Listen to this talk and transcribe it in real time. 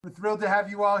We're thrilled to have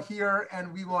you all here,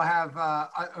 and we will have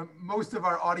most of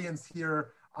our audience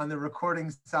here on the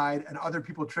recording side and other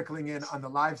people trickling in on the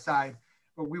live side.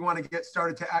 But we want to get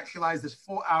started to actualize this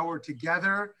full hour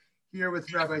together here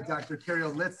with Rabbi Dr.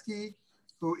 Kirill Litsky,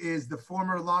 who is the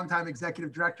former longtime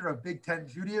executive director of Big Tent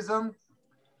Judaism.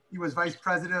 He was vice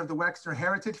president of the Wexner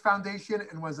Heritage Foundation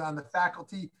and was on the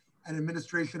faculty and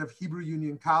administration of Hebrew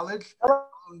Union College.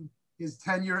 His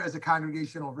tenure as a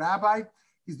congregational rabbi.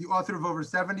 He's the author of over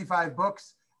 75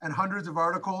 books and hundreds of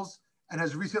articles, and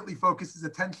has recently focused his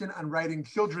attention on writing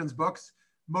children's books,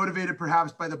 motivated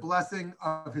perhaps by the blessing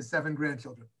of his 7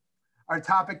 grandchildren. Our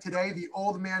topic today, the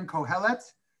old man Kohelet,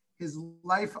 his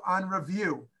life on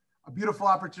review, a beautiful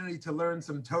opportunity to learn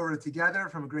some Torah together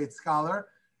from a great scholar.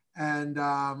 And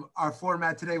our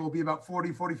format today will be about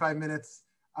 40-45 minutes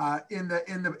in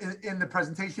the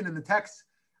presentation, in the text,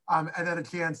 and then a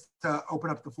chance to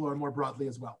open up the floor more broadly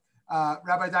as well.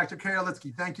 Rabbi Dr. Kirill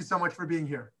Litsky, thank you so much for being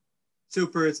here.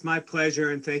 Super, it's my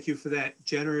pleasure, and thank you for that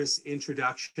generous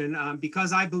introduction.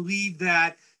 Because I believe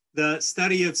that the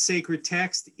study of sacred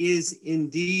text is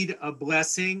indeed a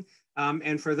blessing.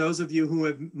 And for those of you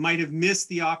who might have missed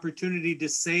the opportunity to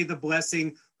say the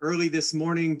blessing early this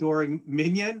morning during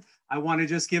Minyan, I want to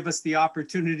just give us the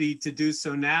opportunity to do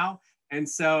so now. And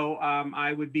so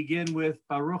I would begin with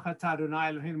Baruch atah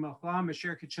Adonai Eloheinu melech haolam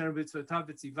asher kitshenu b'tzvotav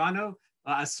v'tzivanu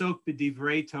la'asok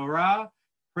b'divrei Torah.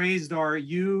 Praised are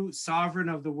you, sovereign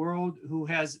of the world, who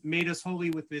has made us holy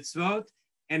with mitzvot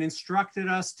and instructed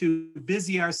us to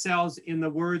busy ourselves in the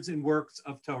words and works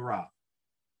of Torah.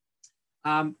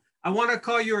 I want to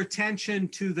call your attention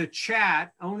to the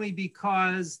chat only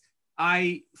because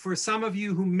for some of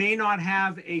you who may not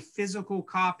have a physical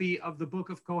copy of the Book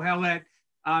of Kohelet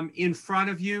in front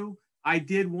of you, I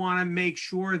did want to make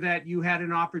sure that you had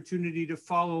an opportunity to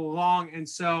follow along. And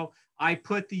so I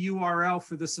put the URL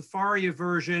for the Sefaria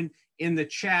version in the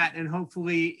chat, and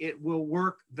hopefully it will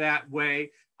work that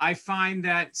way. I find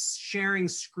that sharing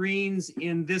screens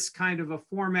in this kind of a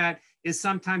format is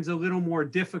sometimes a little more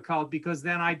difficult because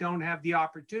then I don't have the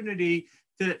opportunity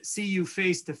to see you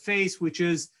face to face, which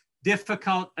is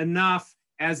difficult enough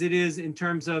as it is in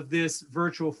terms of this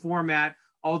virtual format.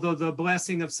 Although the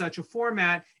blessing of such a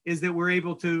format is that we're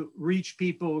able to reach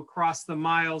people across the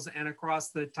miles and across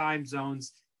the time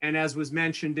zones. And as was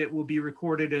mentioned, it will be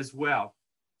recorded as well.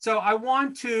 So I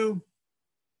want to,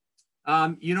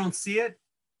 you don't see it?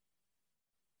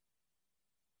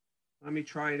 Let me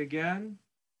try it again.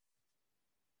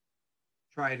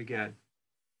 Try it again.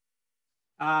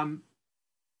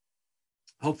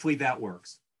 Hopefully that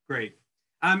works. Great.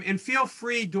 And feel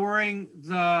free during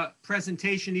the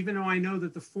presentation, even though I know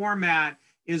that the format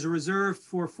is reserved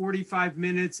for 45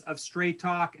 minutes of straight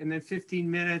talk and then 15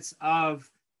 minutes of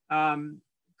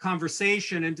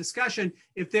conversation and discussion.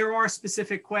 If there are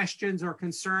specific questions or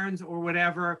concerns or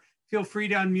whatever, feel free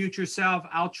to unmute yourself.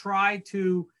 I'll try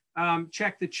to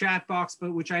check the chat box,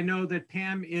 but which I know that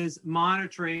Pam is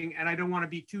monitoring, and I don't want to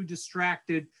be too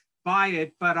distracted by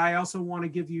it, but I also want to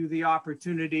give you the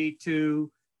opportunity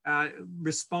to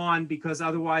respond, because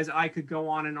otherwise I could go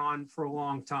on for a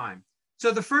long time.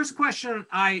 So the first question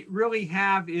I really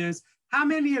have is, how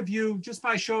many of you, just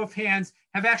by show of hands,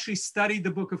 have actually studied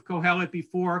the Book of Kohelet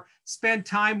before, spent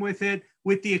time with it,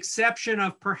 with the exception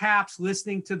of perhaps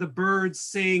listening to the birds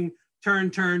sing "Turn,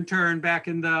 Turn, Turn" back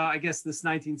in the, I guess, this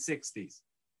 1960s?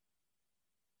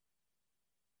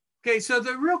 Okay, so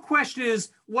the real question is,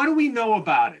 what do we know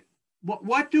about it?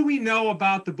 What do we know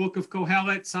about the Book of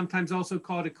Kohelet, sometimes also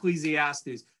called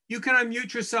Ecclesiastes? You can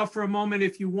unmute yourself for a moment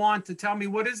if you want to tell me,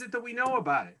 what is it that we know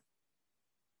about it?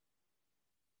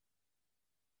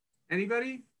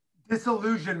 Anybody?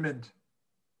 Disillusionment.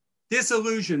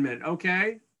 Disillusionment,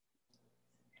 okay.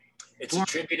 It's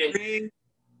attributed